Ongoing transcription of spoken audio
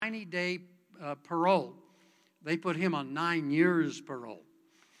90-day parole. They put him on 9 years parole.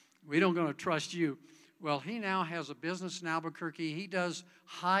 We don't going to trust you. Well, he now has a business in Albuquerque. He does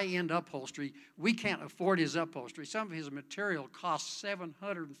high-end upholstery. We can't afford his upholstery. Some of his material costs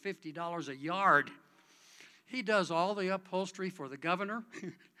 $750 a yard. He does all the upholstery for the governor.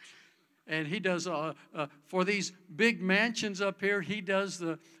 And he does, for these big mansions up here, he does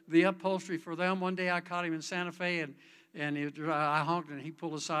the upholstery for them. One day I caught him in Santa Fe, and I honked, and he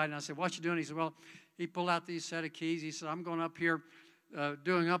pulled aside, and I said, "What you doing?" He said, "Well," he pulled out these set of keys. He said, "I'm going up here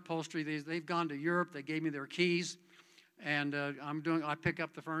doing upholstery. They've gone to Europe. They gave me their keys, and I pick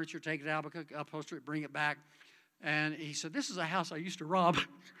up the furniture, take it out, upholstery it, bring it back." And he said, "This is a house I used to rob."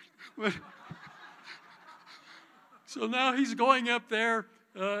 So now he's going up there,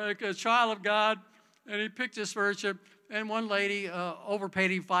 like a child of God, and he picked this furniture, and one lady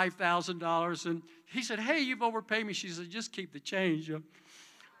overpaid him $5,000, and he said, "Hey, you've overpaid me." She said, "Just keep the change."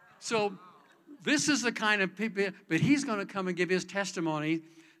 So this is the kind of people, but he's going to come and give his testimony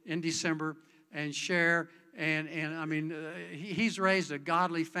in December and share, and I mean, he's raised a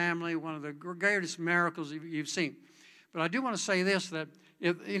godly family, one of the greatest miracles you've seen. But I do want to say this, that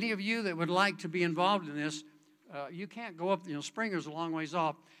if any of you that would like to be involved in this, you can't go up, Springer's a long ways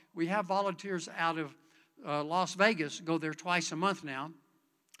off. We have volunteers out of Las Vegas, go there twice a month now.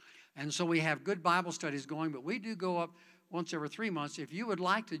 And so we have good Bible studies going, but we do go up once every 3 months. If you would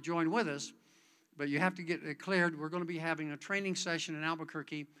like to join with us, but you have to get it cleared, we're going to be having a training session in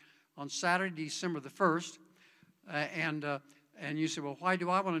Albuquerque on Saturday, December the 1st. And you say, "Well, why do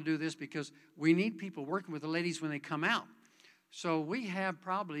I want to do this?" Because we need people working with the ladies when they come out. So we have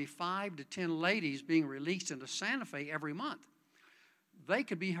probably 5 to 10 ladies being released into Santa Fe every month. They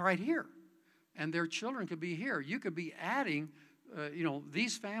could be right here, and their children could be here. You could be adding,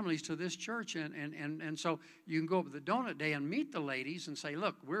 these families to this church, and so you can go up to the donut day and meet the ladies and say,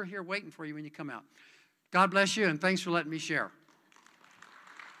 "Look, we're here waiting for you when you come out." God bless you, and thanks for letting me share.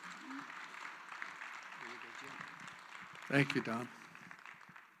 Thank you, Don.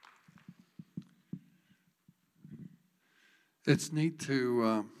 It's neat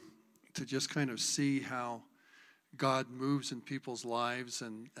to just kind of see how God moves in people's lives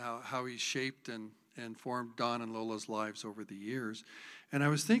and how He's shaped and formed Don and Lola's lives over the years. And I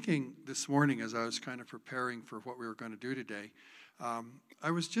was thinking this morning as I was kind of preparing for what we were going to do today, I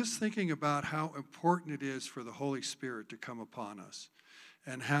was just thinking about how important it is for the Holy Spirit to come upon us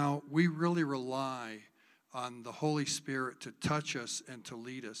and how we really rely on the Holy Spirit to touch us and to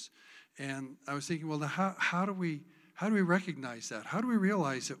lead us. And I was thinking, well, how do we recognize that? How do we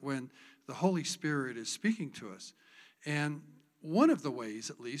realize it when the Holy Spirit is speaking to us? And one of the ways,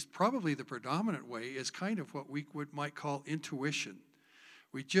 at least, probably the predominant way, is kind of what we might call intuition.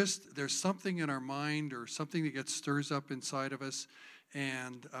 There's something in our mind or something that stirs up inside of us,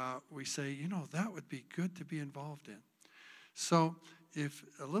 and we say, that would be good to be involved in. So if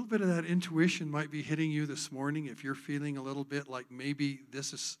a little bit of that intuition might be hitting you this morning, if you're feeling a little bit like maybe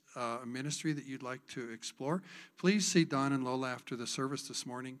this is a ministry that you'd like to explore, please see Don and Lola after the service this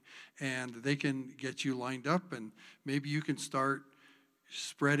morning, and they can get you lined up, and maybe you can start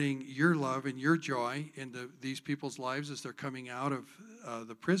spreading your love and your joy into these people's lives as they're coming out of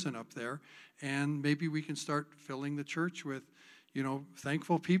the prison up there, and maybe we can start filling the church with,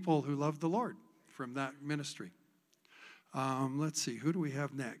 thankful people who love the Lord from that ministry. Let's see, who do we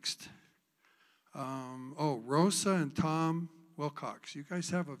have next? Rosa and Tom Wilcox. You guys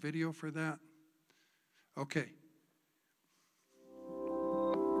have a video for that? Okay.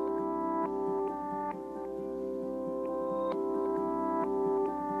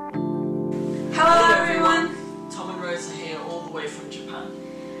 Hello everyone! Tom and Rosa here, all the way from Japan.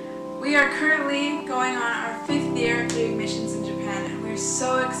 We are currently going on our 5th year of doing missions in Japan, and we're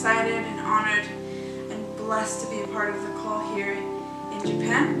so excited and honored and blessed to be a part of the call here in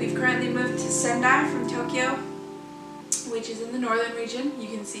Japan. We've currently moved to Sendai from Tokyo, which is in the northern region, you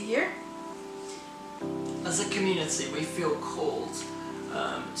can see here. As a community, we feel called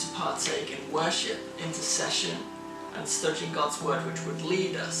to partake in worship, intercession, and studying God's Word, which would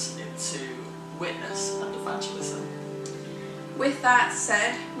lead us into witness and evangelism. With that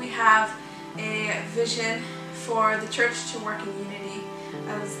said, we have a vision for the church to work in unity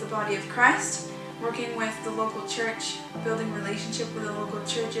as the body of Christ, working with the local church, building relationship with the local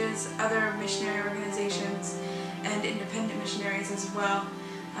churches, other missionary organizations, and independent missionaries as well.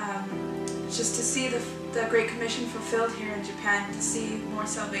 Just to see the Great Commission fulfilled here in Japan, to see more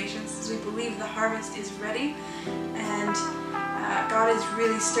salvations, as we believe the harvest is ready, and God is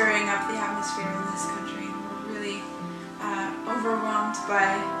really stirring up the atmosphere in this country. We're really overwhelmed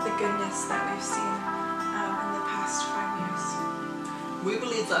by the goodness that we've seen in the past 5 years. We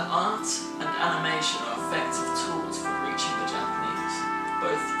believe that art and animation are effective tools for reaching the Japanese,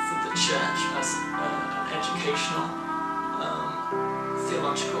 both for the church as an educational,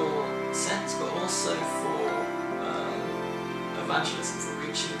 theological sense, but also for evangelism, for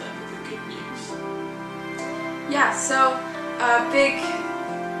reaching them with the good news. Yeah, so a big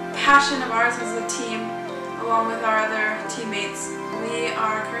passion of ours as a team, along with our other teammates, we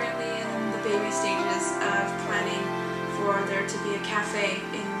are currently in the baby stages of planning for there to be a cafe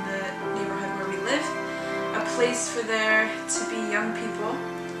in the neighborhood where we live, a place for there to be young people,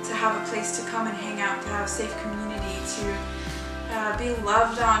 to have a place to come and hang out, to have safe community, to be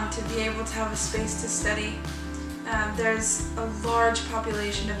loved on, to be able to have a space to study. There's a large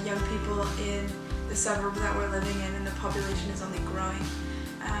population of young people in the suburb that we're living in, and the population is only growing.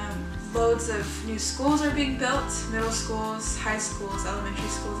 Loads of new schools are being built, middle schools, high schools, elementary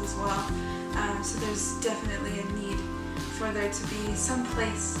schools as well. So there's definitely a need for there to be some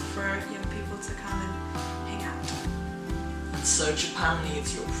place for young people to come and hang out. And so Japan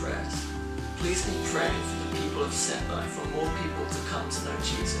needs your prayers. Please be praying for the people of Senbai, for more people to come to know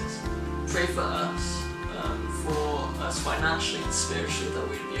Jesus. Pray for us, financially and spiritually, that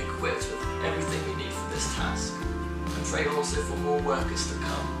we'd be equipped with everything we need for this task. And pray also for more workers to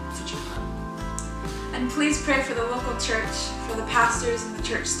come to Japan. And please pray for the local church, for the pastors and the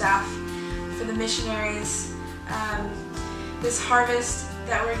church staff, for the missionaries. This harvest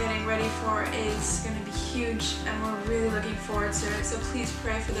that we're getting ready for is going to be huge, and we're really looking forward to it. So please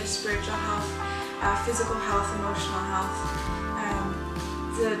pray for their spiritual health, physical health, emotional health.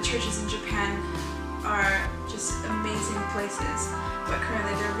 The churches in Japan are just amazing places, but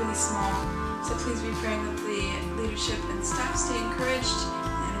currently they're really small. So please be praying that the leadership and staff stay encouraged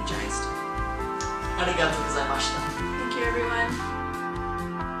and energized. Arigatou gozaimashita. Thank you, everyone.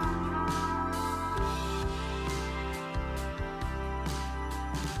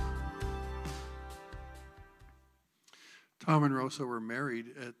 Tom and Rosa were married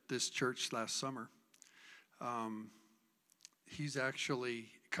at this church last summer. He's actually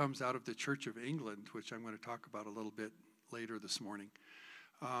comes out of the Church of England, which I'm going to talk about a little bit later this morning.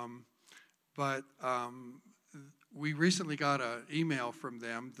 But we recently got an email from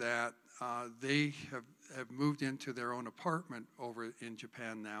them that they have moved into their own apartment over in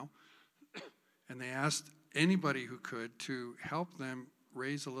Japan now. And they asked anybody who could to help them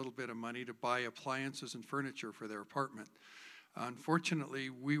raise a little bit of money to buy appliances and furniture for their apartment. Unfortunately,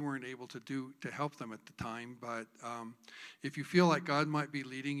 we weren't able to help them at the time, but if you feel like God might be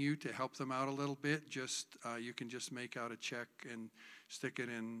leading you to help them out a little bit, you can just make out a check and stick it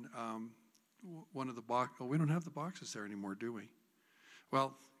in one of the boxes. Oh, we don't have the boxes there anymore, do we?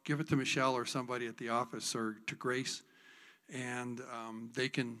 Well, give it to Michelle or somebody at the office, or to Grace, and they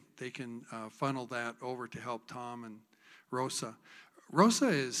can funnel that over to help Tom and Rosa. Rosa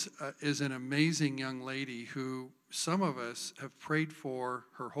is an amazing young lady who some of us have prayed for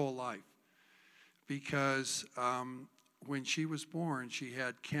her whole life, because when she was born, she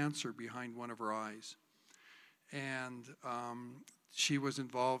had cancer behind one of her eyes. And she was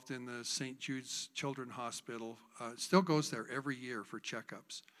involved in the St. Jude's Children's Hospital. Still goes there every year for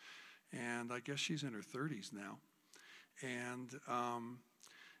checkups. And I guess she's in her 30s now. And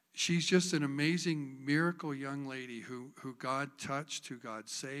she's just an amazing miracle young lady who God touched, who God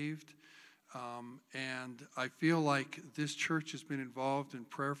saved. And I feel like this church has been involved in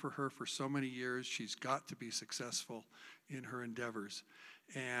prayer for her for so many years. She's got to be successful in her endeavors.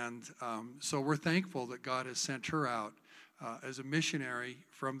 And so we're thankful that God has sent her out as a missionary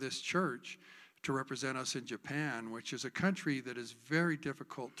from this church to represent us in Japan, which is a country that is very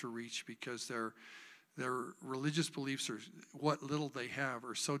difficult to reach because their religious beliefs, or what little they have,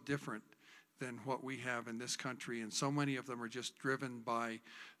 are so different than what we have in this country. And so many of them are just driven by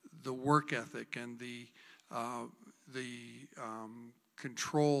the work ethic and the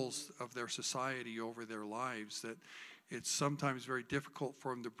controls of their society over their lives, that it's sometimes very difficult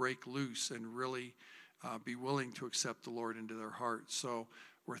for them to break loose and really be willing to accept the Lord into their hearts. So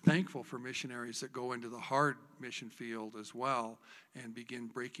we're thankful for missionaries that go into the hard mission field as well and begin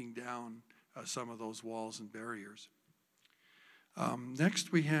breaking down some of those walls and barriers.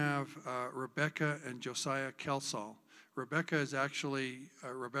 Next we have Rebecca and Josiah Kelsall. Rebecca is actually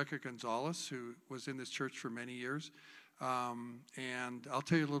Rebecca Gonzalez, who was in this church for many years. And I'll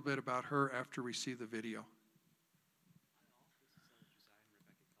tell you a little bit about her after we see the video.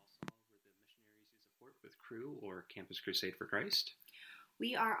 With Cru, or Campus Crusade for Christ.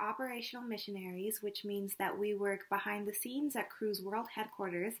 We are operational missionaries, which means that we work behind the scenes at Cru's World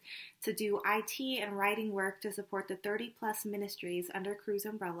Headquarters to do IT and writing work to support the 30-plus ministries under Cru's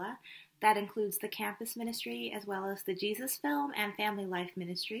umbrella. That includes the campus ministry as well as the Jesus Film and Family Life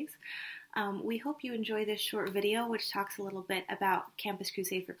Ministries. We hope you enjoy this short video, which talks a little bit about Campus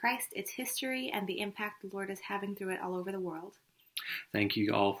Crusade for Christ, its history, and the impact the Lord is having through it all over the world. Thank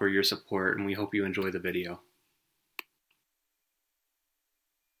you all for your support, and we hope you enjoy the video.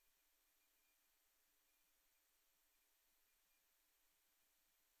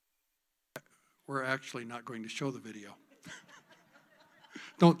 We're actually not going to show the video.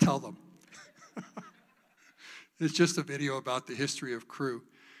 Don't tell them. It's just a video about the history of Cru.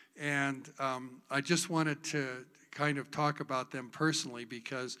 And I just wanted to kind of talk about them personally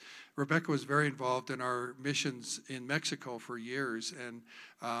because Rebecca was very involved in our missions in Mexico for years. And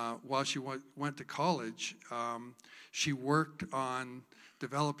while she went to college, she worked on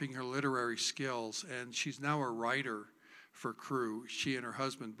developing her literary skills. And she's now a writer for Cru. She and her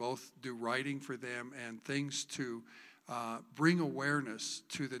husband both do writing for them and things to bring awareness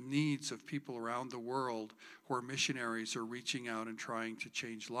to the needs of people around the world where missionaries are reaching out and trying to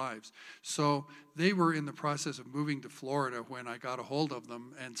change lives. So they were in the process of moving to Florida when I got a hold of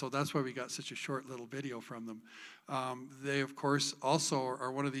them, and so that's why we got such a short little video from them. They, of course, also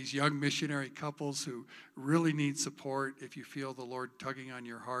are one of these young missionary couples who really need support. If you feel the Lord tugging on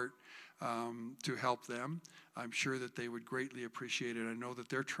your heart to help them, I'm sure that they would greatly appreciate it. I know that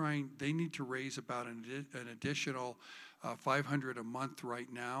they need to raise about an additional $500 a month right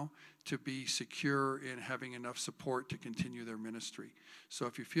now to be secure in having enough support to continue their ministry. So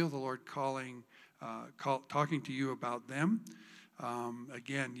if you feel the Lord talking to you about them,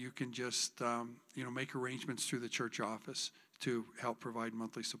 again, you can just make arrangements through the church office to help provide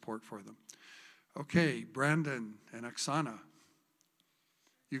monthly support for them. Okay, Brandon and Oksana,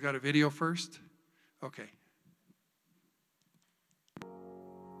 you got a video first? Okay.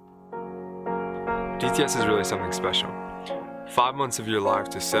 DTS is really something special. 5 months of your life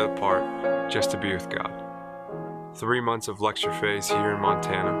to set apart just to be with God. 3 months of lecture phase here in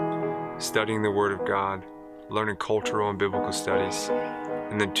Montana, studying the Word of God, learning cultural and biblical studies,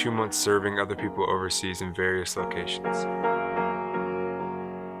 and then 2 months serving other people overseas in various locations.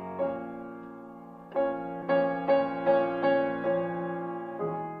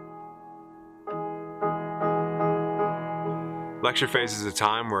 Lecture phase is a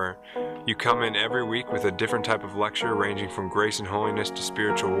time where you come in every week with a different type of lecture ranging from grace and holiness to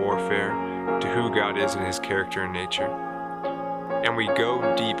spiritual warfare to who God is and His character and nature. And we go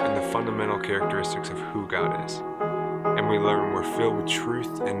deep in the fundamental characteristics of who God is. And we learn we're filled with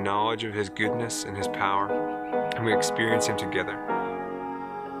truth and knowledge of His goodness and His power, and we experience Him together.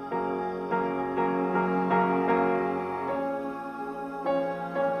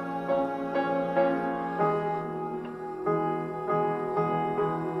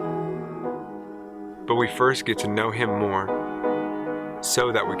 But we first get to know Him more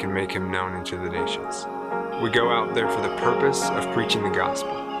so that we can make Him known into the nations. We go out there for the purpose of preaching the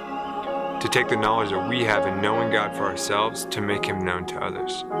gospel, to take the knowledge that we have in knowing God for ourselves to make Him known to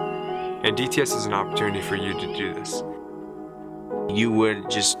others. And DTS is an opportunity for you to do this. You would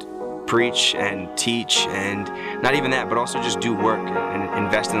just preach and teach, and not even that, but also just do work and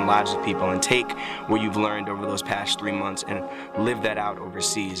invest in the lives of people and take what you've learned over those past 3 months and live that out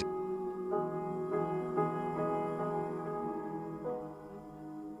overseas.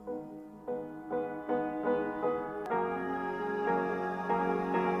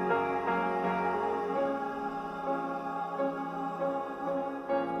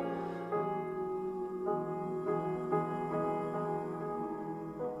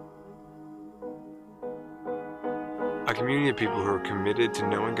 A community of people who are committed to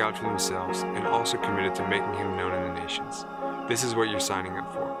knowing God for themselves and also committed to making Him known in the nations. This is what you're signing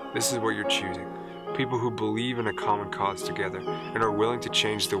up for. This is what you're choosing. People who believe in a common cause together and are willing to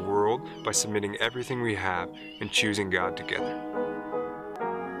change the world by submitting everything we have and choosing God together.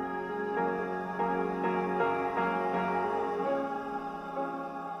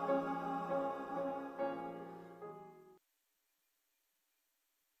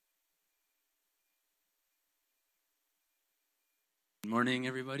 Good morning,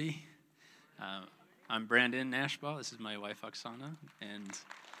 everybody. I'm Brandon Nashbaugh. This is my wife, Oksana, and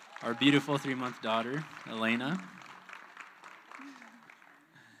our beautiful 3-month daughter, Elena,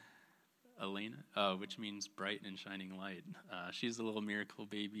 which means bright and shining light. She's a little miracle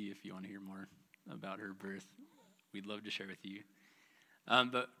baby. If you want to hear more about her birth, we'd love to share with you.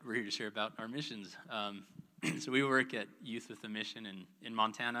 But we're here to share about our missions. So we work at Youth with a Mission in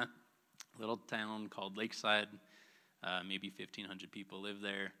Montana, a little town called Lakeside. Maybe 1,500 people live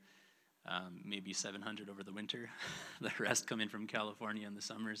there, maybe 700 over the winter. The rest come in from California in the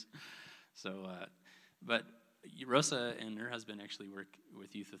summers. So, but Rosa and her husband actually work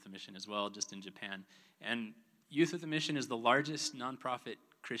with Youth with a Mission as well, just in Japan. And Youth with a Mission is the largest nonprofit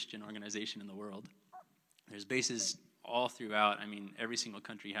Christian organization in the world. There's bases all throughout. I mean, every single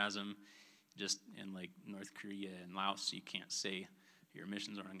country has them. Just in like North Korea and Laos, you can't say you're a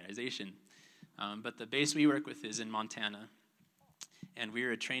missions organization. But the base we work with is in Montana. And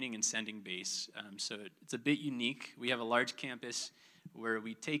we're a training and sending base. So it's a bit unique. We have a large campus where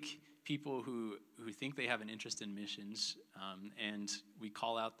we take people who think they have an interest in missions, and we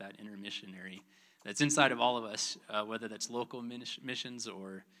call out that inner missionary that's inside of all of us, whether that's local missions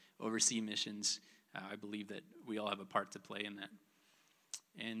or overseas missions. I believe that we all have a part to play in that.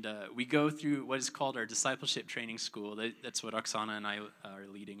 And we go through what is called our discipleship training school. That's what Oksana and I are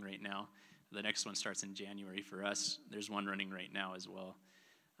leading right now. The next one starts in January for us. There's one running right now as well.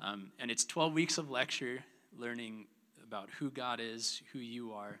 And it's 12 weeks of lecture, learning about who God is, who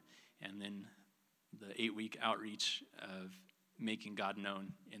you are, and then the 8-week outreach of making God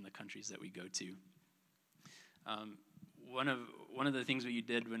known in the countries that we go to. One of the things we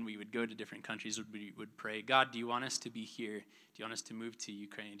did when we would go to different countries would we would pray, God, do you want us to be here? Do you want us to move to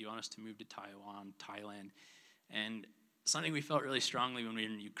Ukraine? Do you want us to move to Taiwan, Thailand? And something we felt really strongly when we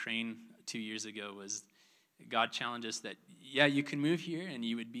were in Ukraine 2 years ago was God challenged us that, yeah, you can move here and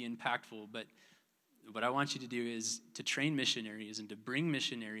you would be impactful, but what I want you to do is to train missionaries and to bring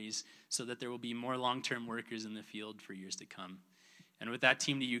missionaries so that there will be more long-term workers in the field for years to come. And with that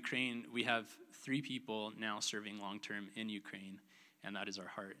team to Ukraine, we have 3 people now serving long-term in Ukraine, and that is our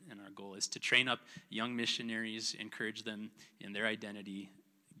heart and our goal is to train up young missionaries, encourage them in their identity,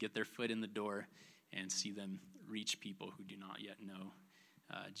 get their foot in the door, and see them reach people who do not yet know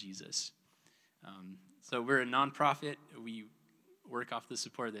Jesus. So we're a nonprofit. We work off the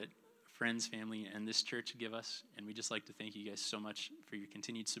support that friends, family, and this church give us, and we just like to thank you guys so much for your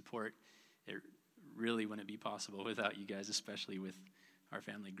continued support. It really wouldn't be possible without you guys, especially with our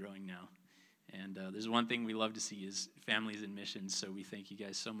family growing now. And there's one thing we love to see is families in missions, so we thank you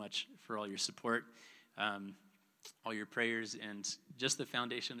guys so much for all your support, all your prayers, and just the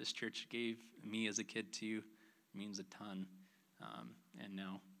foundation this church gave me as a kid too means a ton. And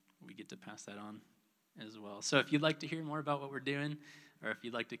now we get to pass that on as well. So if you'd like to hear more about what we're doing, or if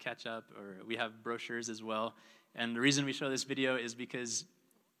you'd like to catch up, or we have brochures as well. And the reason we show this video is because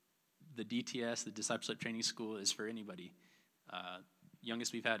the DTS, the Discipleship Training School, is for anybody.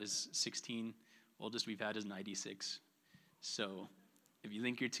 Youngest we've had is 16. Oldest we've had is 96. So if you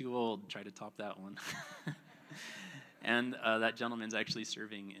think you're too old, try to top that one. And that gentleman's actually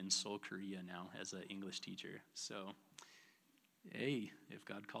serving in Seoul, Korea now as an English teacher. So, hey, if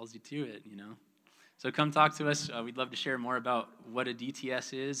God calls you to it, you know. So come talk to us. We'd love to share more about what a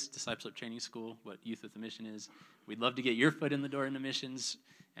DTS is, Discipleship Training School, what Youth with a Mission is. We'd love to get your foot in the door into missions,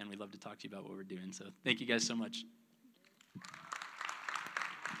 and we'd love to talk to you about what we're doing. So thank you guys so much.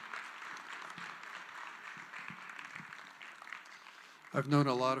 I've known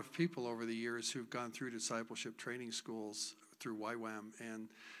a lot of people over the years who've gone through discipleship training schools through YWAM, and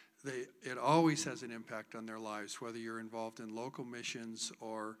it always has an impact on their lives, whether you're involved in local missions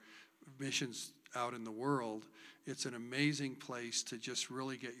or missions out in the world. It's an amazing place to just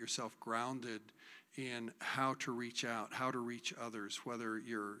really get yourself grounded in how to reach out, how to reach others, whether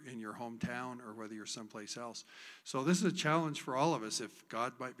you're in your hometown or whether you're someplace else. So this is a challenge for all of us. If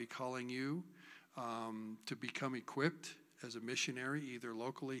God might be calling you to become equipped as a missionary, either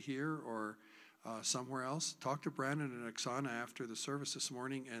locally here or somewhere else, talk to Brandon and Oksana after the service this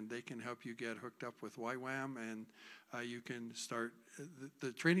morning, and they can help you get hooked up with YWAM, and you can start.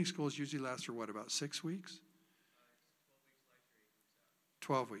 The training schools usually last for what, about 6 weeks?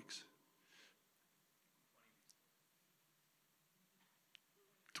 12 weeks.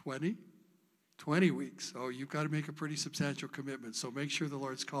 20? 20 weeks. Oh, you've got to make a pretty substantial commitment, so make sure the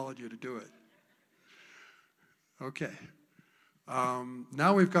Lord's calling you to do it. Okay.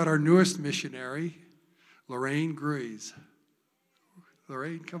 Now we've got our newest missionary, Lorraine Gruiz.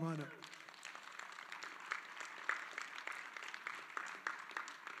 Lorraine, come on up.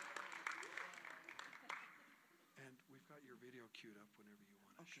 And we've got your video queued up whenever you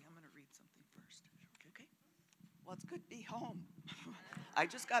want to. Okay, I'm going to read something first. Okay. Well, it's good to be home. I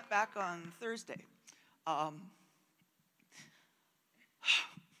just got back on Thursday. My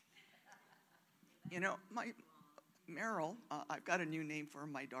Meryl, I've got a new name for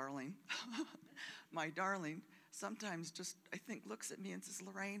my darling. My darling sometimes just, I think, looks at me and says,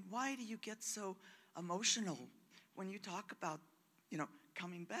 Lorraine, why do you get so emotional when you talk about,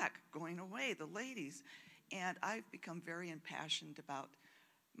 coming back, going away, the ladies? And I've become very impassioned about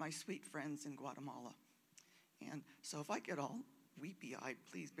my sweet friends in Guatemala. And so if I get all weepy-eyed,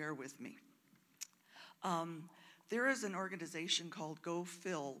 please bear with me. There is an organization called Go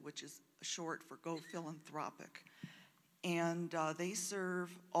Phil, which is short for Go Philanthropic, and they serve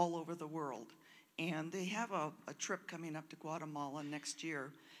all over the world. And they have a trip coming up to Guatemala next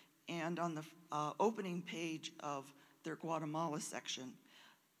year, and on the opening page of their Guatemala section,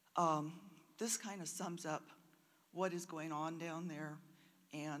 this kind of sums up what is going on down there.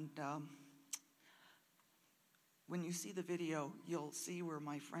 And when you see the video, you'll see where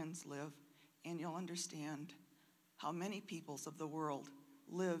my friends live, and you'll understand how many peoples of the world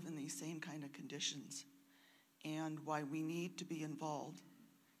live in these same kind of conditions, and why we need to be involved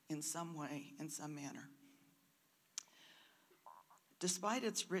in some way, in some manner. Despite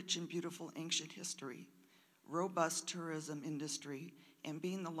its rich and beautiful ancient history, robust tourism industry, and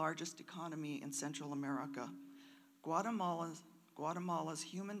being the largest economy in Central America, Guatemala's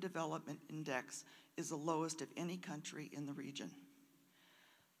Human Development Index is the lowest of any country in the region.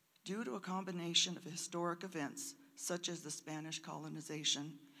 Due to a combination of historic events, such as the Spanish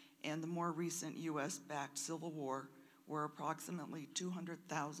colonization and the more recent U.S.-backed Civil War, where approximately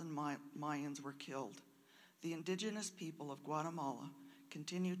 200,000 Mayans were killed, the indigenous people of Guatemala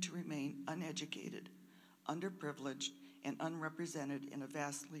continue to remain uneducated, underprivileged, and unrepresented in a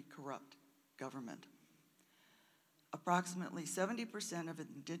vastly corrupt government. Approximately 70% of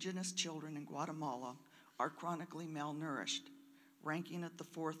indigenous children in Guatemala are chronically malnourished, ranking at the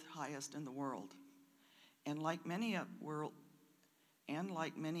 4th highest in the world. And like many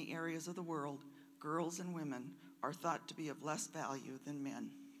areas of the world, girls and women are thought to be of less value than men.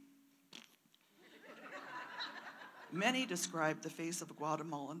 Many describe the face of a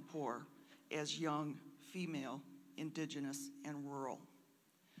Guatemalan poor as young, female, indigenous, and rural.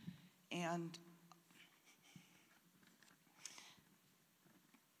 And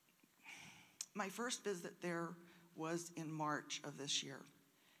my first visit there was in March of this year,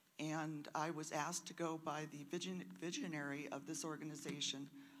 and I was asked to go by the visionary of this organization,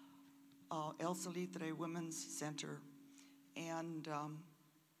 El Salitre Women's Center, and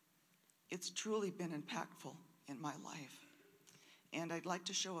it's truly been impactful in my life. And I'd like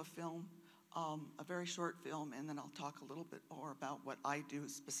to show a film, a very short film, and then I'll talk a little bit more about what I do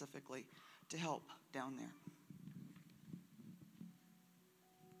specifically to help down there.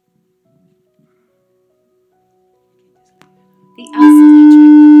 The El Salitre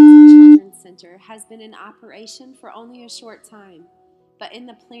Women's and Children's Center has been in operation for only a short time, but in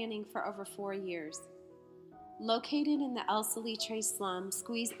the planning for over 4 years. Located in the El Salitre slum,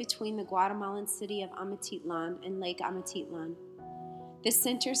 squeezed between the Guatemalan city of Amatitlan and Lake Amatitlan. The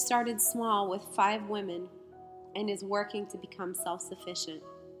center started small with 5 women and is working to become self-sufficient.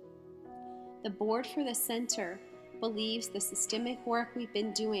 The board for the center believes the systemic work we've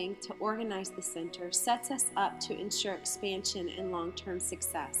been doing to organize the center sets us up to ensure expansion and long-term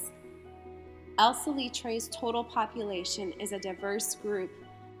success. El Salitre's total population is a diverse group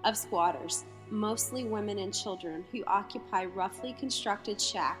of squatters, mostly women and children, who occupy roughly constructed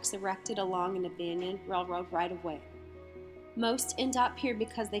shacks erected along an abandoned railroad right-of-way. Most end up here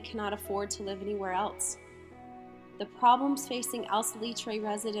because they cannot afford to live anywhere else. The problems facing El Salitre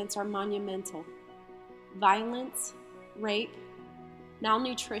residents are monumental. Violence, rape,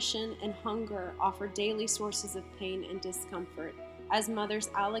 malnutrition, and hunger offer daily sources of pain and discomfort as mothers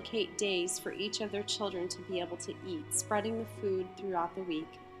allocate days for each of their children to be able to eat, spreading the food throughout the week.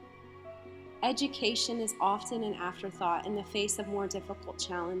 Education is often an afterthought in the face of more difficult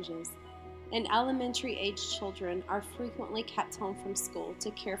challenges, and elementary-aged children are frequently kept home from school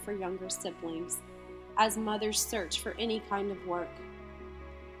to care for younger siblings as mothers search for any kind of work.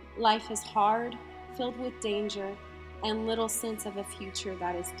 Life is hard, filled with danger, and little sense of a future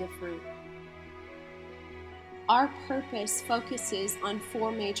that is different. Our purpose focuses on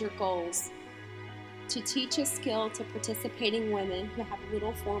 4 major goals: to teach a skill to participating women who have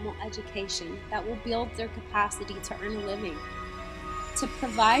little formal education that will build their capacity to earn a living, to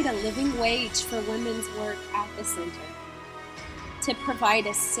provide a living wage for women's work at the center, to provide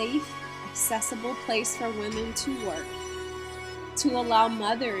a safe, accessible place for women to work, to allow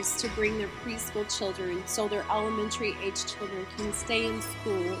mothers to bring their preschool children so their elementary-aged children can stay in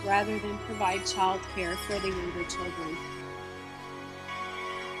school rather than provide child care for the younger children.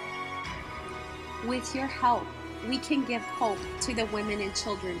 With your help, we can give hope to the women and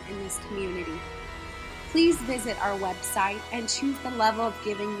children in this community. Please visit our website and choose the level of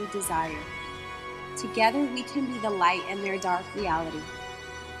giving you desire. Together, we can be the light in their dark reality.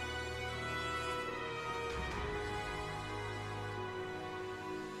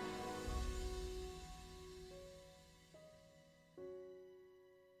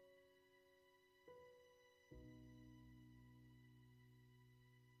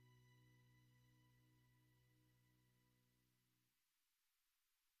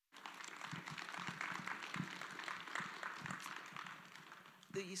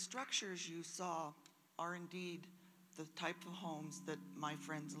 the structures you saw are indeed the type of homes that my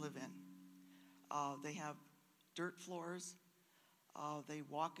friends live in. They have dirt floors. They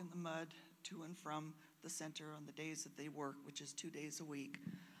walk in the mud to and from the center on the days that they work, which is 2 days a week.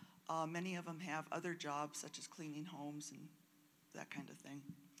 Many of them have other jobs, such as cleaning homes and that kind of thing.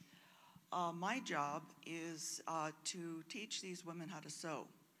 My job is to teach these women how to sew.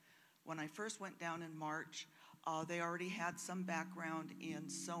 When I first went down in March, they already had some background in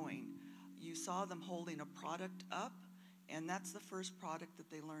sewing. You saw them holding a product up, and that's the first product that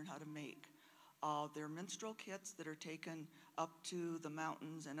they learn how to make. They're menstrual kits that are taken up to the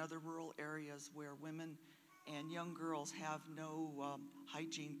mountains and other rural areas where women and young girls have no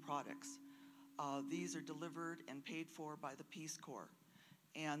hygiene products. These are delivered and paid for by the Peace Corps,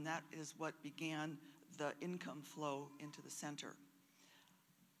 and that is what began the income flow into the center.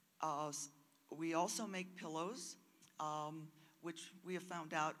 We also make pillows, which we have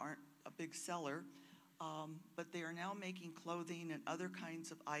found out aren't a big seller, but they are now making clothing and other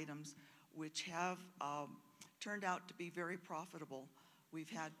kinds of items which have turned out to be very profitable. We've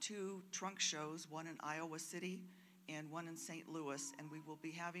had 2 trunk shows, one in Iowa City and one in St. Louis, and we will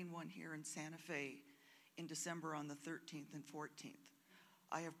be having one here in Santa Fe in December on the 13th and 14th.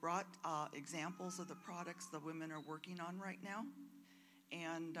 I have brought examples of the products the women are working on right now,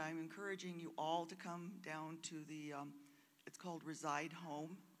 and I'm encouraging you all to come down to the, it's called Reside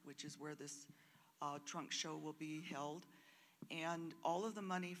Home, which is where this trunk show will be held. And all of the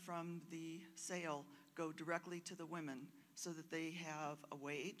money from the sale go directly to the women so that they have a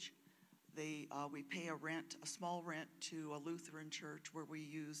wage. We pay a small rent to a Lutheran church where we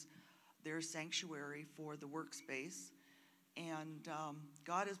use their sanctuary for the workspace. And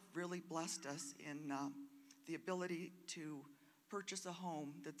God has really blessed us in the ability to purchase a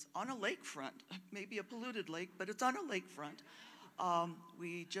home that's on a lakefront, maybe a polluted lake, but it's on a lakefront.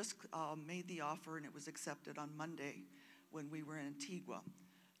 We just made the offer and it was accepted on Monday when we were in Antigua.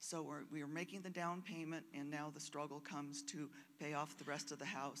 So we are making the down payment, and now the struggle comes to pay off the rest of the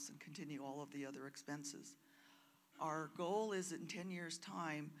house and continue all of the other expenses. Our goal is in 10 years'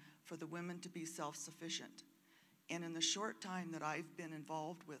 time for the women to be self-sufficient. And in the short time that I've been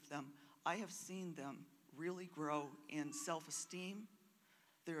involved with them, I have seen them really grow in self-esteem,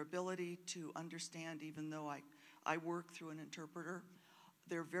 their ability to understand, even though I work through an interpreter.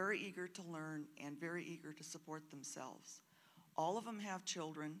 They're very eager to learn and very eager to support themselves. All of them have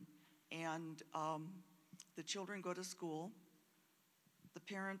children, and the children go to school. The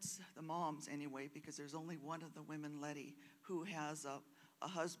parents, the moms anyway, because there's only one of the women, Letty, who has a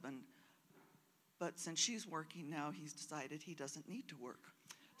husband. But since she's working now, he's decided he doesn't need to work.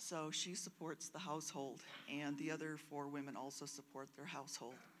 So she supports the household, and the other 4 women also support their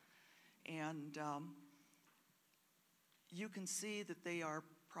household. And you can see that they are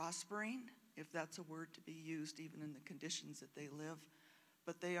prospering, if that's a word to be used, even in the conditions that they live.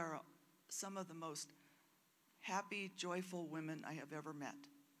 But they are some of the most happy, joyful women I have ever met.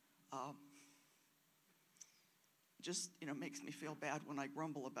 Just makes me feel bad when I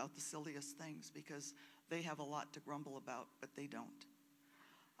grumble about the silliest things, because they have a lot to grumble about, but they don't.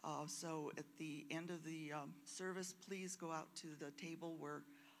 So at the end of the service, please go out to the table where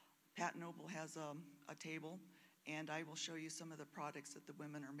Pat Noble has a table, and I will show you some of the products that the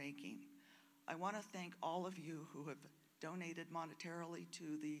women are making. I want to thank all of you who have donated monetarily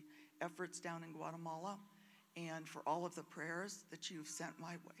to the efforts down in Guatemala, and for all of the prayers that you've sent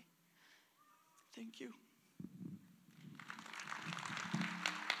my way. Thank you.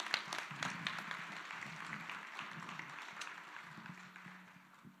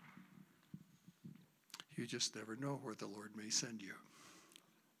 You just never know where the Lord may send you.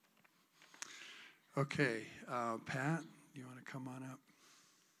 Okay, Pat, you want to come on up?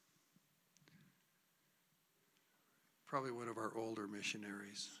 Probably one of our older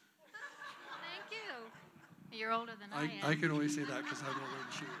missionaries. Thank you. You're older than I am. I can only say that because I'm older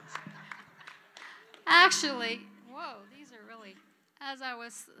than she is. Actually, whoa, these are really, as I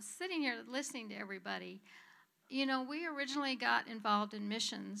was sitting here listening to everybody, we originally got involved in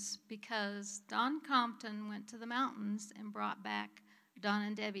missions because Don Compton went to the mountains and brought back Don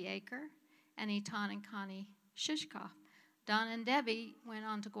and Debbie Aker and Etan and Connie Shishkoff. Don and Debbie went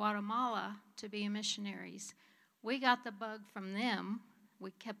on to Guatemala to be missionaries. We got the bug from them.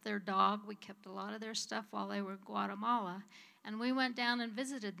 We kept their dog. We kept a lot of their stuff while they were in Guatemala. And we went down and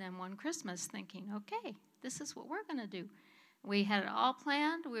visited them one Christmas thinking, okay, this is what we're going to do. We had it all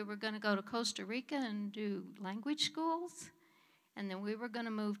planned. We were going to go to Costa Rica and do language schools. And then we were going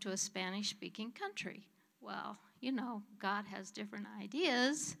to move to a Spanish-speaking country. Well, God has different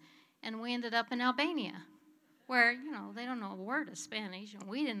ideas. And we ended up in Albania, where, they don't know a word of Spanish, and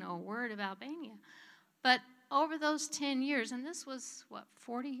we didn't know a word of Albania. But over those 10 years, and this was,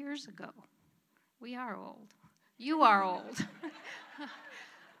 40 years ago. We are old. You are old.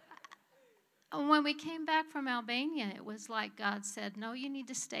 When we came back from Albania, it was like God said, no, you need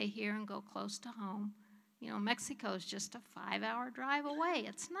to stay here and go close to home. Mexico's just a 5-hour drive away.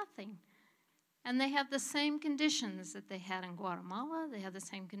 It's nothing. And they have the same conditions that they had in Guatemala. They have the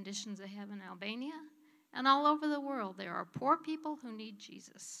same conditions they have in Albania. And all over the world, there are poor people who need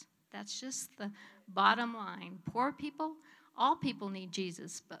Jesus. That's just the bottom line. Poor people, all people need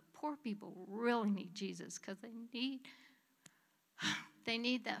Jesus, but poor people really need Jesus because they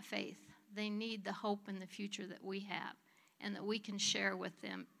need that faith. They need the hope in the future that we have and that we can share with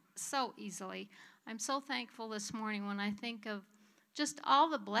them so easily. I'm so thankful this morning when I think of just all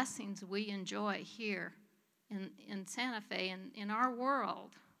the blessings we enjoy here in Santa Fe and in our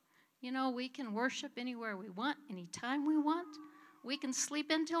world. We can worship anywhere we want, anytime we want. We can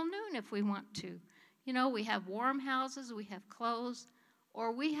sleep until noon if we want to. We have warm houses, we have clothes,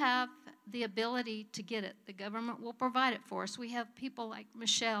 or we have the ability to get it. The government will provide it for us. We have people like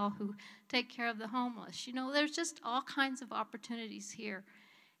Michelle who take care of the homeless. There's just all kinds of opportunities here.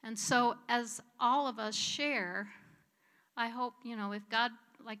 And so as all of us share, I hope, if God,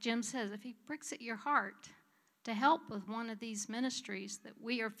 like Jim says, if he pricks at your heart to help with one of these ministries that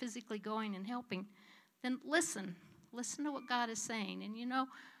we are physically going and helping, then listen. Listen to what God is saying. And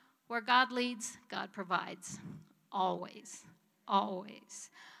where God leads, God provides. Always.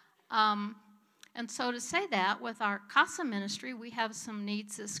 Always. And so to say that, with our CASA ministry, we have some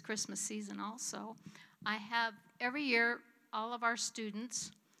needs this Christmas season also. I have every year all of our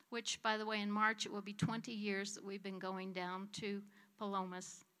students, which, by the way, in March it will be 20 years that we've been going down to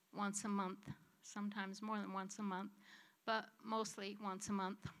Palomas once a month, sometimes more than once a month, but mostly once a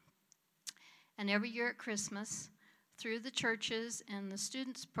month. And every year at Christmas, through the churches and the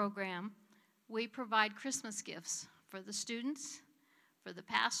students program, we provide Christmas gifts for the students, for the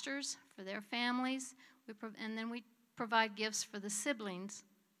pastors, for their families, and then we provide gifts for the siblings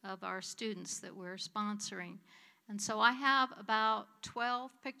of our students that we're sponsoring. And so I have about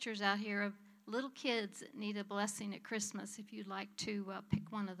 12 pictures out here of little kids that need a blessing at Christmas. If you'd like to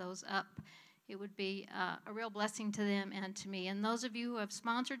pick one of those up, it would be a real blessing to them and to me. And those of you who have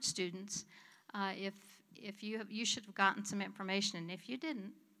sponsored students, if you should have gotten some information, and if you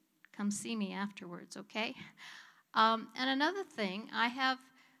didn't, come see me afterwards, okay? And another thing, I have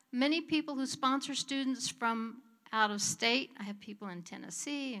many people who sponsor students from out of state. I have people in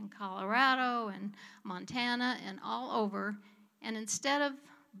Tennessee and Colorado and Montana and all over. And instead of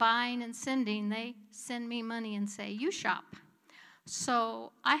buying and sending, they send me money and say, you shop.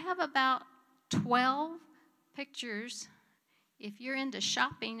 So I have about 12 pictures. If you're into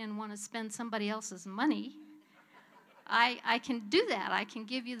shopping and want to spend somebody else's money, I can do that. I can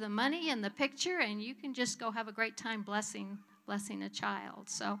give you the money and the picture, and you can just go have a great time blessing a child.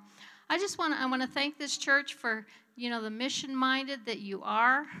 So I want to thank this church for, the mission-minded that you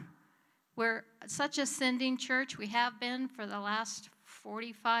are. We're such a sending church. We have been for the last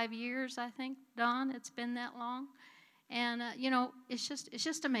 45 years, I think, Don. It's been that long. And, it's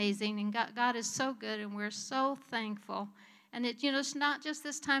just amazing. And God is so good, and we're so thankful. And it's not just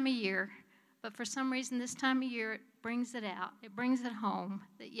this time of year, but for some reason this time of year it brings it out. It brings it home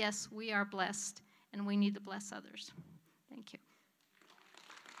that, yes, we are blessed, and we need to bless others. Thank you.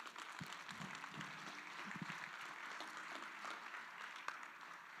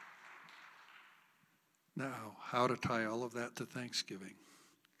 Now, how to tie all of that to Thanksgiving.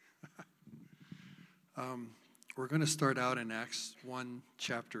 We're going to start out in Acts 1,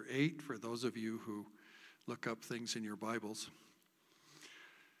 chapter 8, for those of you who look up things in your Bibles.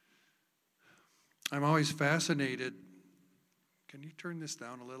 I'm always fascinated. Can you turn this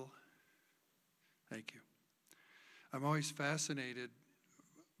down a little? Thank you. I'm always fascinated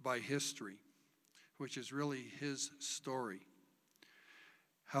by history, which is really his story.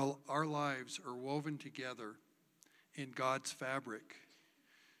 How our lives are woven together in God's fabric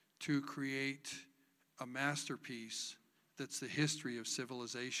to create a masterpiece that's the history of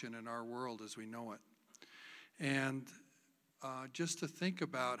civilization in our world as we know it. And just to think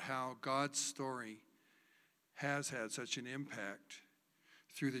about how God's story has had such an impact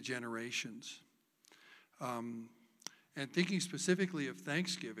through the generations. And thinking specifically of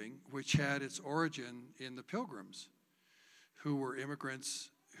Thanksgiving, which had its origin in the Pilgrims, who were immigrants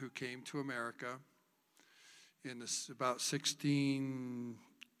who came to America in this about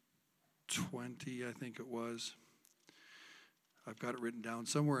 1620, I think it was. I've got it written down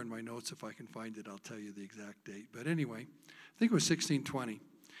somewhere in my notes. If I can find it, I'll tell you the exact date. But anyway, I think it was 1620.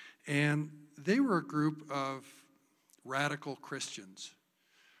 And they were a group of radical Christians.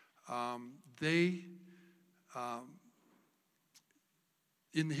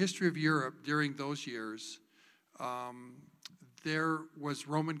 In the history of Europe during those years, there was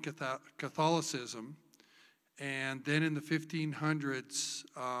Roman Catholicism, and then in the 1500s,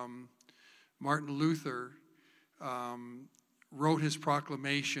 Martin Luther wrote his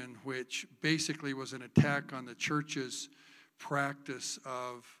proclamation, which basically was an attack on the church's practice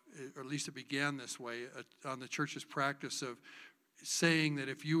of, or at least it began this way, on the church's practice of saying that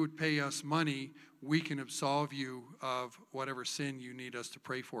if you would pay us money, we can absolve you of whatever sin you need us to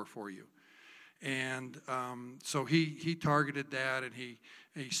pray for you. And so he targeted that, and he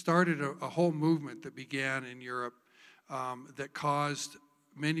started a whole movement that began in Europe that caused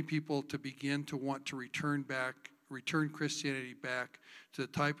many people to begin to want to return Christianity back to the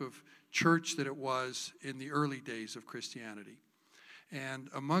type of church that it was in the early days of Christianity. And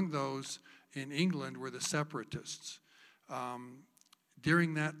among those in England were the separatists.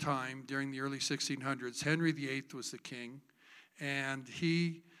 During that time, during the early 1600s, Henry VIII was the king, and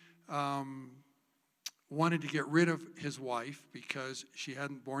he wanted to get rid of his wife because she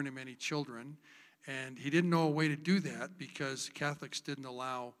hadn't borne him any children, and he didn't know a way to do that because Catholics didn't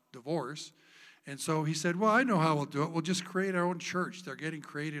allow divorce. And so he said, well, I know how we'll do it. We'll just create our own church. They're getting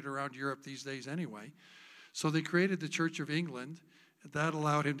created around Europe these days anyway. So they created the Church of England. That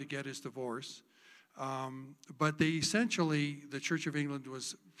allowed him to get his divorce. But they essentially, the Church of England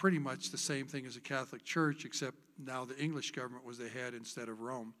was pretty much the same thing as a Catholic church, except now the English government was the head instead of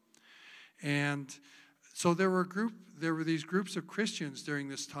Rome. And so there were these groups of Christians during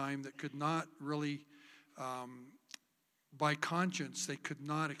this time that could not really, by conscience, they could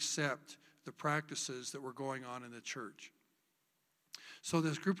not accept the practices that were going on in the church. So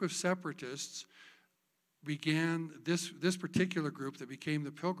this group of separatists began, this particular group that became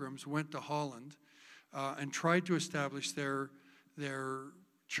the Pilgrims went to Holland and tried to establish their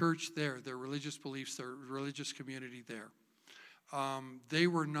church there, their religious beliefs, their religious community there. They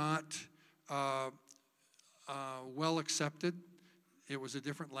were not well accepted. It was a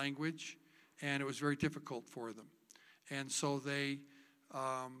different language, and it was very difficult for them. And so they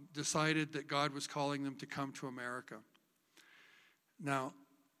decided that God was calling them to come to America. Now,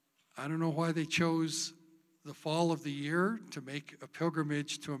 I don't know why they chose the fall of the year to make a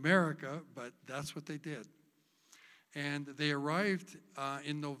pilgrimage to America, but that's what they did. And they arrived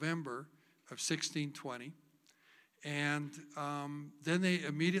in November of 1620, and then they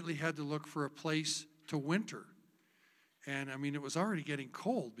immediately had to look for a place to winter. And I mean, it was already getting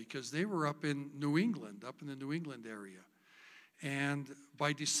cold because they were up in New England, up in the New England area. And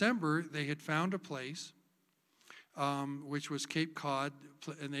by December, they had found a place, which was Cape Cod,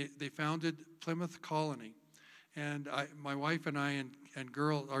 and they founded Plymouth Colony. And my wife and I and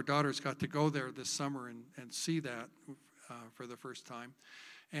our daughters got to go there this summer and see that for the first time.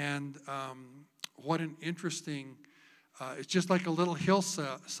 And what an interesting, it's just like a little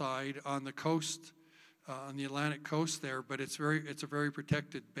hillside on the coast, on the Atlantic coast there, but it's a very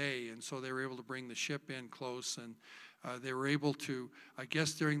protected bay, and so they were able to bring the ship in close, and they were able to, I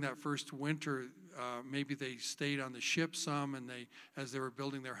guess during that first winter, maybe they stayed on the ship some, and as they were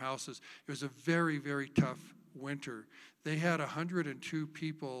building their houses, it was a very, very tough winter. They had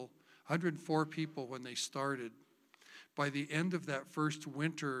 104 people when they started. By the end of that first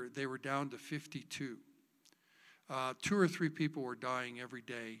winter, they were down to 52. 2 or 3 people were dying every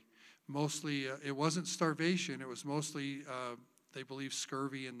day. Mostly, it wasn't starvation. It was mostly, they believe,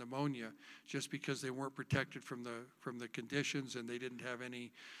 scurvy and pneumonia, just because they weren't protected from the conditions, and they didn't have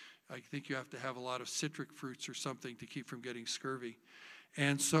any. I think you have to have a lot of citric fruits or something to keep from getting scurvy.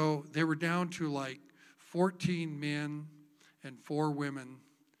 And so they were down to like 14 men and 4 women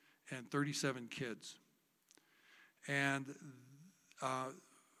and 37 kids. And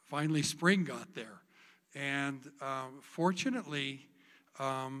finally spring got there. And fortunately,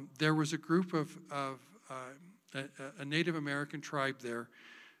 there was a group of a Native American tribe there.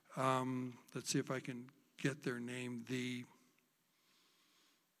 Let's see if I can get their name.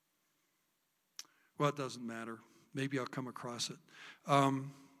 Well, it doesn't matter. Maybe I'll come across it.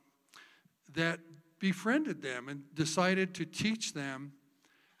 That befriended them and decided to teach them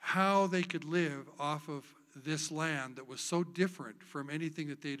how they could live off of this land that was so different from anything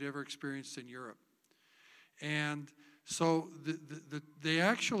that they'd ever experienced in Europe. And so they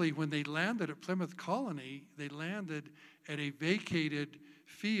actually, when they landed at Plymouth Colony, they landed at a vacated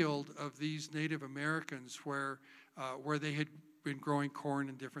field of these Native Americans where they had been growing corn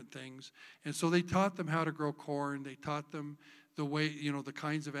and different things. And so they taught them how to grow corn. They taught them the way, the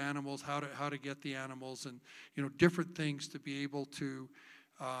kinds of animals, how to get the animals, and different things to be able to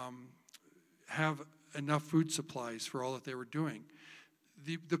have enough food supplies for all that they were doing.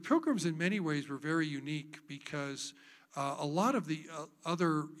 The Pilgrims in many ways were very unique because a lot of the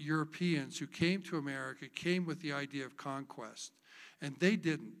other Europeans who came to America came with the idea of conquest, and they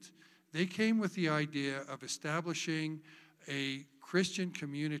didn't. They came with the idea of establishing a Christian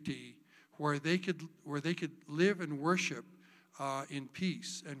community where they could live and worship in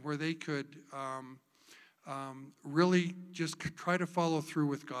peace, and where they could really just try to follow through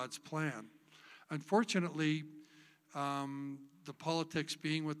with God's plan. Unfortunately, the politics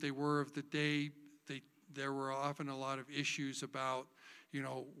being what they were of the day, there were often a lot of issues about,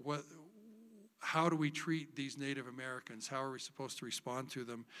 how do we treat these Native Americans? How are we supposed to respond to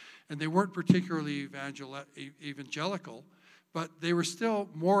them? And they weren't particularly evangelical, but they were still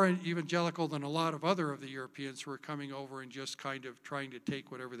more evangelical than a lot of other of the Europeans who were coming over and just kind of trying to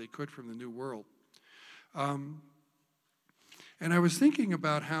take whatever they could from the New World. And I was thinking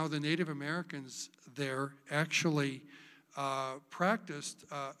about how the Native Americans there actually practiced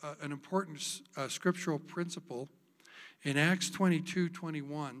an important scriptural principle. In Acts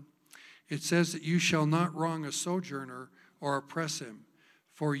 22:21, it says that you shall not wrong a sojourner or oppress him,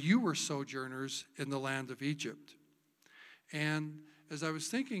 for you were sojourners in the land of Egypt. And as I was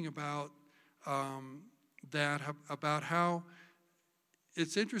thinking about that, about how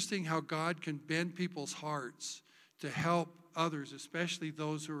it's interesting how God can bend people's hearts to help others, especially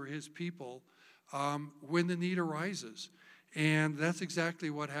those who are his people, when the need arises. And that's exactly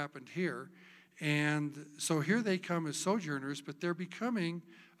what happened here. And so here they come as sojourners, but they're becoming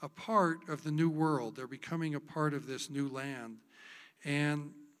a part of the new world. They're becoming a part of this new land.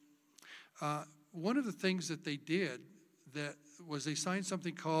 And one of the things that they did that was they signed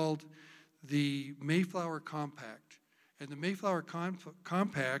something called the Mayflower Compact. And the Mayflower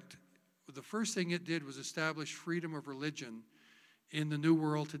Compact, the first thing it did was establish freedom of religion in the New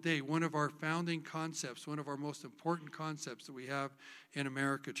World today, one of our founding concepts, one of our most important concepts that we have in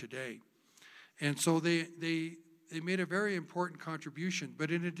America today. And so they made a very important contribution. But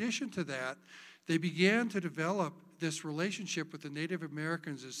in addition to that, they began to develop this relationship with the Native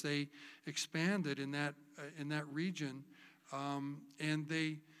Americans as they expanded in that region. And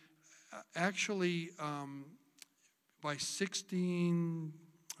they actually, by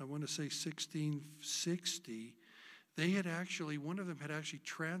 1660, they had actually, one of them had actually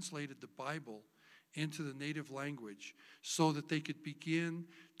translated the Bible into the native language so that they could begin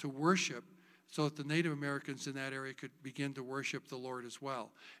to worship, so that the Native Americans in that area could begin to worship the Lord as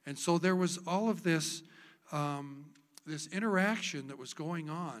well. And so there was all of this, this interaction that was going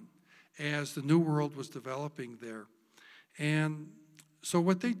on as the New World was developing there. And so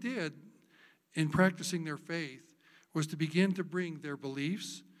what they did in practicing their faith was to begin to bring their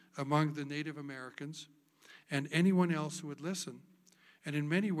beliefs among the Native Americans and anyone else who would listen. And in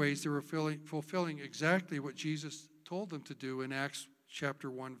many ways, they were fulfilling exactly what Jesus told them to do in Acts chapter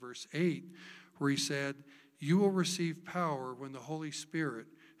 1, verse 8, where he said, "You will receive power when the Holy Spirit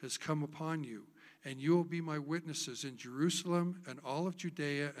has come upon you, and you will be my witnesses in Jerusalem and all of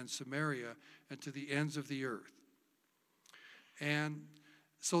Judea and Samaria and to the ends of the earth." And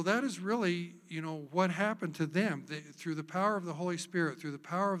so that is really, what happened to them. Through the power of the Holy Spirit, through the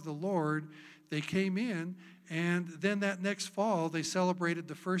power of the Lord, they came in, and then that next fall, they celebrated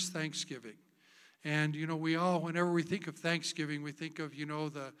the first Thanksgiving. And, we all, whenever we think of Thanksgiving, we think of,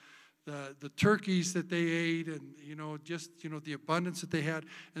 the turkeys that they ate and, the abundance that they had.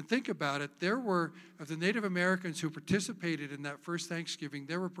 And think about it, there were, of the Native Americans who participated in that first Thanksgiving,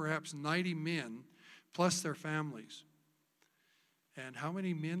 there were perhaps 90 men plus their families. And how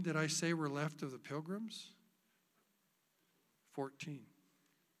many men did I say were left of the Pilgrims? 14.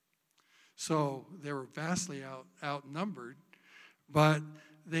 So they were vastly outnumbered, but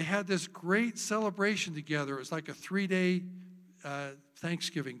they had this great celebration together. It was like a 3-day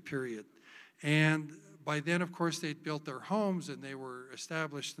Thanksgiving period. And by then, of course, they'd built their homes and they were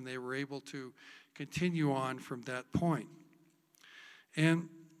established and they were able to continue on from that point. And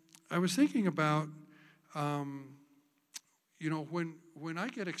I was thinking about, when I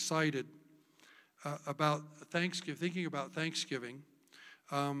get excited about Thanksgiving, thinking about Thanksgiving,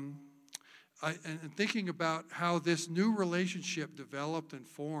 and thinking about how this new relationship developed and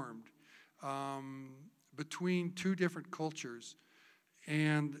formed between two different cultures,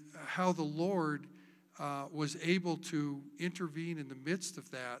 and how the Lord was able to intervene in the midst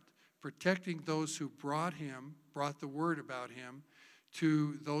of that, protecting those who brought the word about him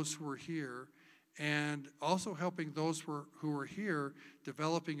to those who were here, and also helping those who were here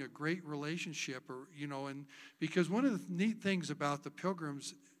developing a great relationship, and because one of the neat things about the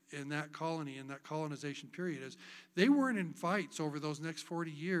Pilgrims in that colony, in that colonization period, is they weren't in fights over those next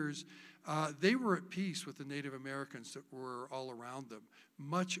 40 years. They were at peace with the Native Americans that were all around them,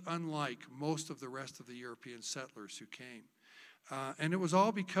 much unlike most of the rest of the European settlers who came. And it was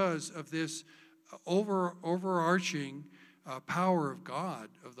all because of this overarching power of God,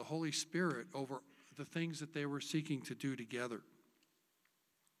 of the Holy Spirit, over the things that they were seeking to do together.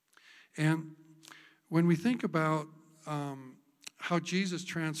 And when we think about how Jesus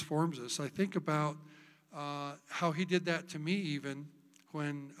transforms us, I think about how he did that to me even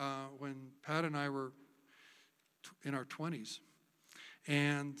when Pat and I were in our 20s.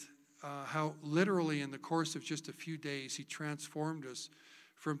 And how literally in the course of just a few days he transformed us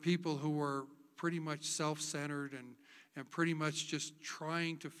from people who were pretty much self-centered and pretty much just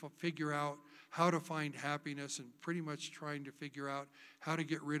trying to figure out how to find happiness and pretty much trying to figure out how to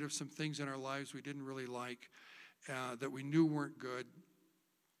get rid of some things in our lives we didn't really like, that we knew weren't good.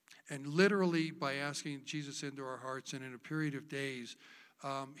 And literally by asking Jesus into our hearts and in a period of days,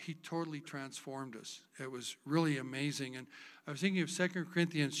 he totally transformed us. It was really amazing. And I was thinking of 2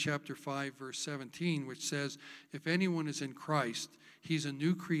 Corinthians chapter 5, verse 17, which says, if anyone is in Christ, he's a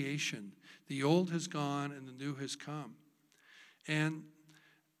new creation. The old has gone and the new has come. And,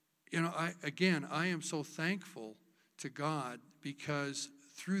 I am so thankful to God because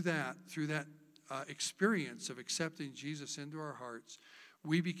through that experience of accepting Jesus into our hearts,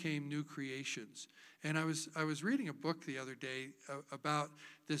 we became new creations. And I was reading a book the other day about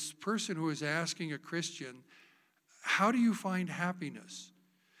this person who was asking a Christian, how do you find happiness?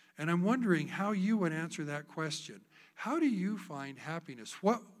 And I'm wondering how you would answer that question. How do you find happiness?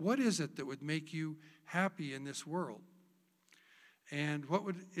 What is it that would make you happy in this world? And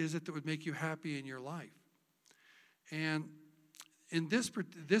is it that would make you happy in your life? And in this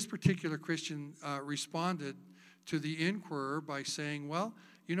particular Christian responded to the inquirer by saying, well,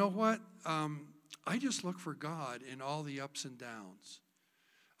 you know what? I just look for God in all the ups and downs.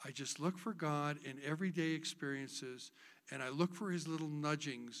 I just look for God in everyday experiences, and I look for his little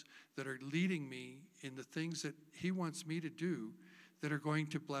nudgings that are leading me in the things that he wants me to do that are going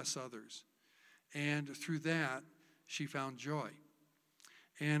to bless others. And through that, she found joy.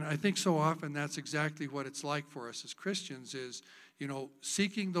 And I think so often that's exactly what it's like for us as Christians is,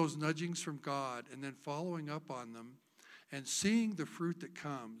 seeking those nudgings from God and then following up on them and seeing the fruit that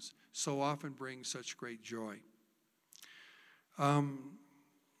comes so often brings such great joy. I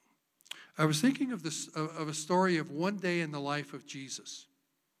was thinking of a story of one day in the life of Jesus.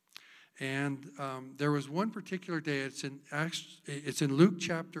 And there was one particular day, it's in Luke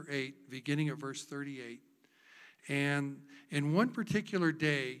chapter 8, beginning at verse 38. And in one particular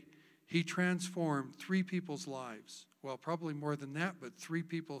day, he transformed 3 people's lives. Well, probably more than that, but 3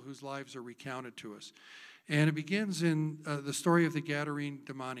 people whose lives are recounted to us. And it begins in the story of the Gadarene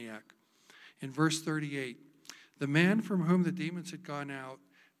demoniac. In verse 38, the man from whom the demons had gone out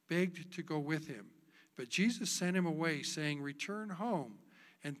begged to go with him. But Jesus sent him away, saying, return home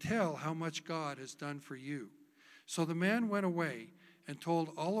and tell how much God has done for you. So the man went away and told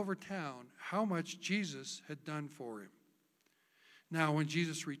all over town how much Jesus had done for him. Now, when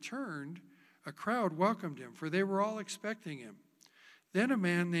Jesus returned, a crowd welcomed him, for they were all expecting him. Then a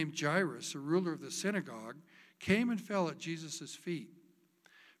man named Jairus, a ruler of the synagogue, came and fell at Jesus' feet,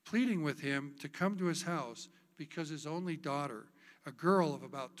 pleading with him to come to his house because his only daughter, a girl of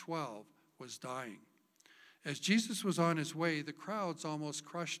about 12, was dying. As Jesus was on his way, the crowds almost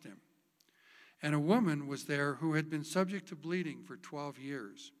crushed him. And a woman was there who had been subject to bleeding for 12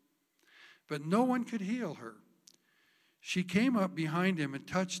 years. But no one could heal her. She came up behind him and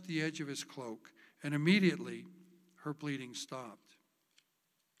touched the edge of his cloak, and immediately her bleeding stopped.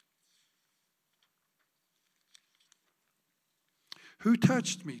 Who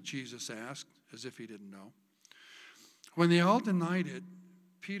touched me? Jesus asked, as if he didn't know. When they all denied it,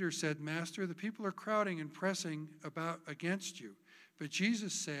 Peter said, Master, the people are crowding and pressing against you. But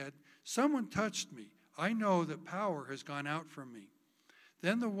Jesus said, someone touched me. I know that power has gone out from me.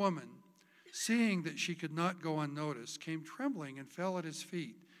 Then the woman, seeing that she could not go unnoticed, came trembling and fell at his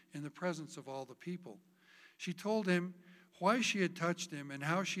feet in the presence of all the people. She told him why she had touched him and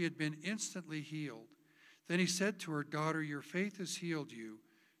how she had been instantly healed. Then he said to her, daughter, your faith has healed you.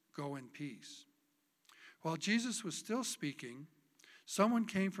 Go in peace. While Jesus was still speaking, someone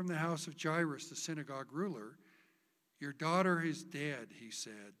came from the house of Jairus, the synagogue ruler. Your daughter is dead, he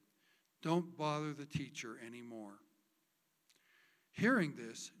said. Don't bother the teacher anymore. Hearing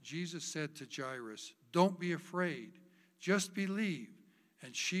this, Jesus said to Jairus, don't be afraid, just believe,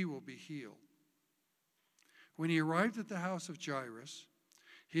 and she will be healed. When he arrived at the house of Jairus,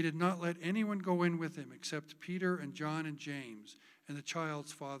 he did not let anyone go in with him except Peter and John and James and the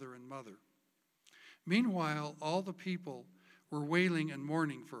child's father and mother. Meanwhile, all the people were wailing and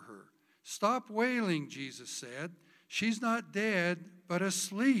mourning for her. "Stop wailing," Jesus said. "She's not dead, but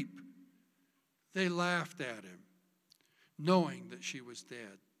asleep." They laughed at him, knowing that she was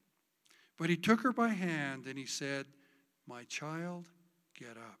dead. But he took her by hand and he said, "My child,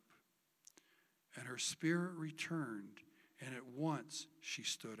 get up." And her spirit returned, and at once she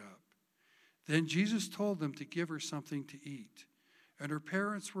stood up. Then Jesus told them to give her something to eat. And her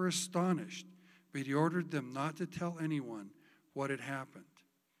parents were astonished, but he ordered them not to tell anyone what had happened.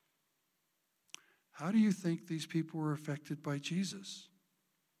 How do you think these people were affected by Jesus?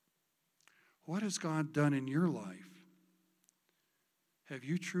 What has God done in your life? Have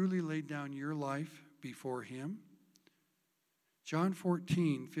you truly laid down your life before him? John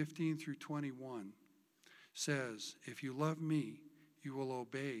 14:15 through 21 says, "If you love me, you will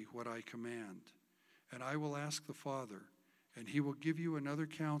obey what I command. And I will ask the Father, and he will give you another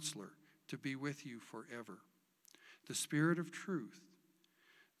counselor to be with you forever, the Spirit of truth.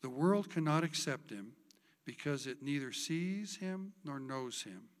 The world cannot accept him because it neither sees him nor knows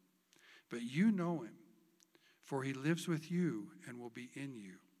him. But you know him, for he lives with you and will be in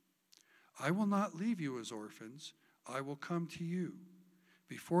you. I will not leave you as orphans. I will come to you.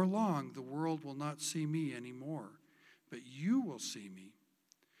 Before long, the world will not see me anymore, but you will see me.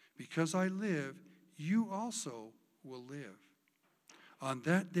 Because I live, you also will live. On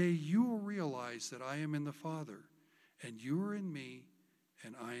that day, you will realize that I am in the Father, and you are in me,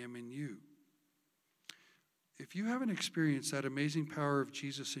 and I am in you." If you haven't experienced that amazing power of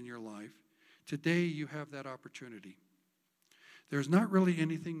Jesus in your life, today you have that opportunity. There's not really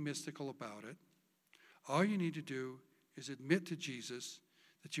anything mystical about it. All you need to do is admit to Jesus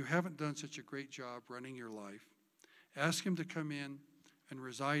that you haven't done such a great job running your life. Ask him to come in and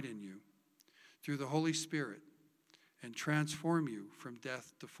reside in you through the Holy Spirit and transform you from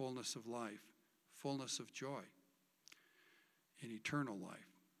death to fullness of life, fullness of joy, in eternal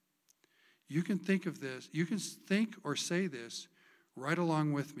life. You can think of this, you can think or say this right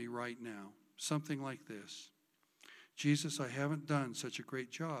along with me right now. Something like this: "Jesus, I haven't done such a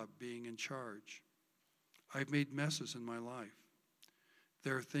great job being in charge. I've made messes in my life.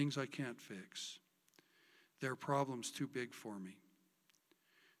 There are things I can't fix. There are problems too big for me.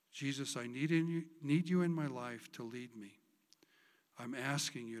 Jesus, I need you in my life to lead me. I'm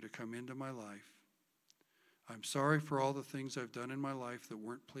asking you to come into my life. I'm sorry for all the things I've done in my life that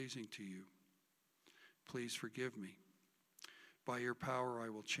weren't pleasing to you. Please forgive me. By your power, I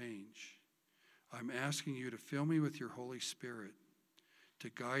will change. I'm asking you to fill me with your Holy Spirit to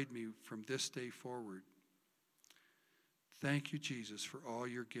guide me from this day forward. Thank you, Jesus, for all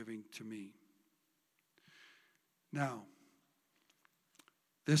you're giving to me." Now,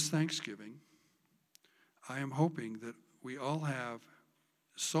 this Thanksgiving, I am hoping that we all have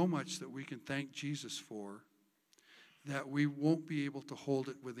so much that we can thank Jesus for that we won't be able to hold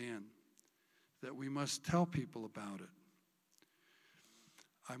it within, that we must tell people about it.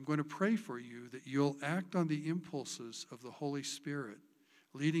 I'm going to pray for you that you'll act on the impulses of the Holy Spirit,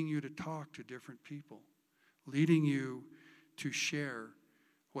 leading you to talk to different people, leading you to share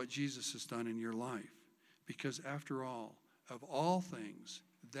what Jesus has done in your life. Because after all, of all things,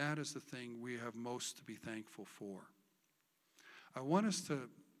 that is the thing we have most to be thankful for. I want us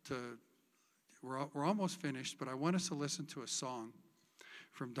we're almost finished, but I want us to listen to a song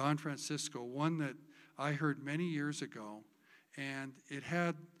from Don Francisco, one that I heard many years ago, and it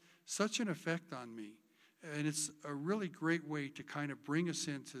had such an effect on me. And it's a really great way to kind of bring us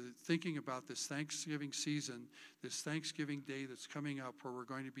into thinking about this Thanksgiving season, this Thanksgiving day that's coming up, where we're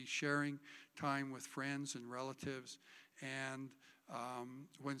going to be sharing time with friends and relatives. And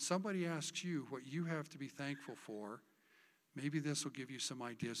when somebody asks you what you have to be thankful for, maybe this will give you some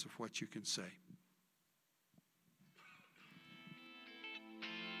ideas of what you can say.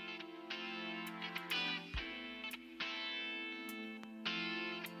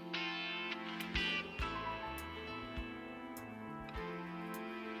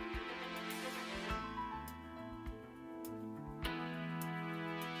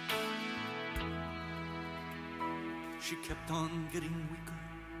 She kept on getting weaker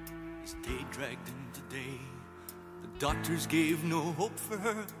as day dragged into day. The doctors gave no hope for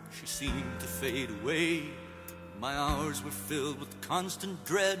her. She seemed to fade away. My hours were filled with constant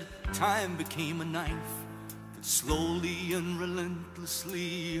dread. Time became a knife that slowly and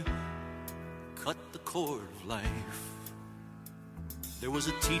relentlessly cut the cord of life. There was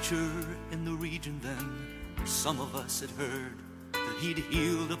a teacher in the region then. Some of us had heard that he'd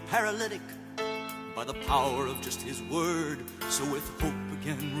healed a paralytic by the power of just his word. So with hope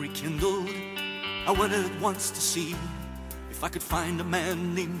again rekindled, I went at once to see if if I could find a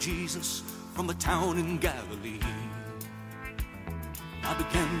man named Jesus from a town in Galilee. I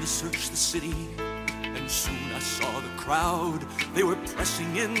began to search the city, and soon I saw the crowd. They were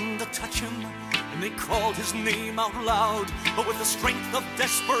pressing in to touch him, and they called his name out loud. But with the strength of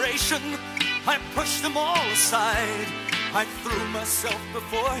desperation, I pushed them all aside. I threw myself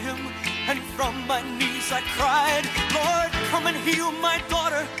before him, and from my knees I cried, Lord, come and heal my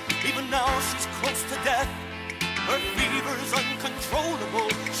daughter. Even now she's close to death. Her fever's uncontrollable.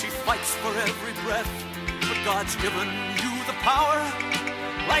 She fights for every breath. But God's given you the power.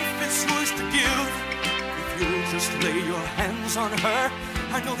 Life is yours to give. If you'll just lay your hands on her,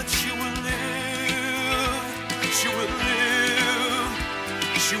 I know that she will live. She will live.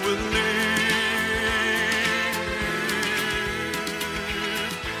 She will live.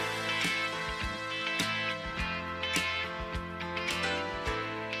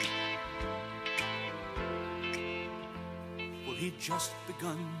 Well, he'd just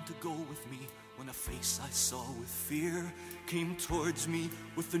begun to go with me when a face I saw with fear came towards me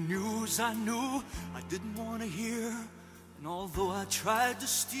with the news I knew I didn't want to hear. And although I tried to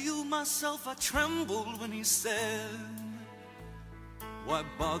steel myself, I trembled when he said, why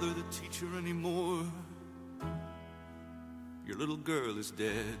bother the teacher anymore? Your little girl is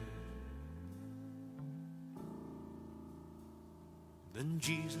dead. Then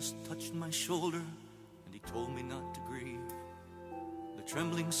Jesus touched my shoulder and he told me not to grieve. The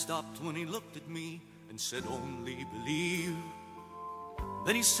trembling stopped when he looked at me and said, only believe.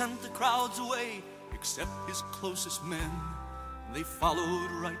 Then he sent the crowds away, except his closest men. And they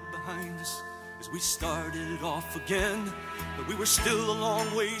followed right behind us as we started off again. But we were still a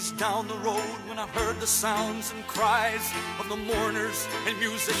long ways down the road when I heard the sounds and cries of the mourners and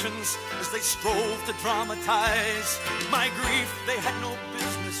musicians as they strove to dramatize my grief they had no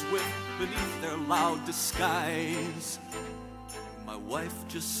business with beneath their loud disguise. My wife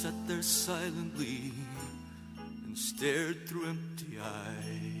just sat there silently and stared through empty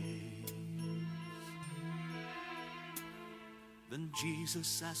eyes. Then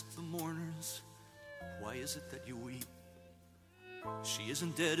Jesus asked the mourners, why is it that you weep? She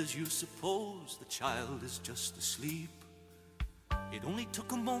isn't dead as you suppose, the child is just asleep. It only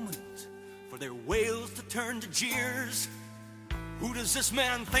took a moment for their wails to turn to jeers. Who does this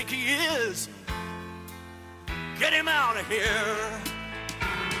man think he is? Get him out of here!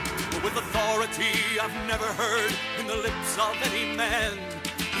 With authority I've never heard in the lips of any man,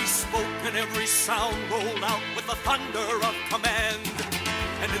 he spoke and every sound rolled out with the thunder of command.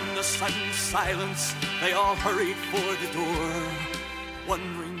 And in the sudden silence they all hurried for the door,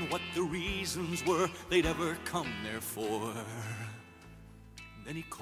 wondering what the reasons were they'd ever come there for. Then he